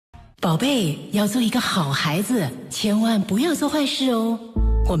宝贝要做一个好孩子，千万不要做坏事哦。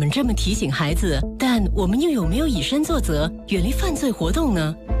我们这么提醒孩子，但我们又有没有以身作则，远离犯罪活动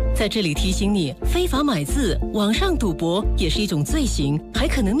呢？在这里提醒你，非法买字、网上赌博也是一种罪行，还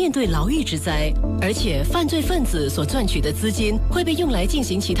可能面对牢狱之灾。而且犯罪分子所赚取的资金会被用来进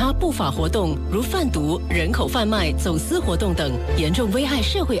行其他不法活动，如贩毒、人口贩卖、走私活动等，严重危害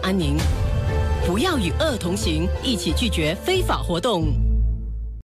社会安宁。不要与恶同行，一起拒绝非法活动。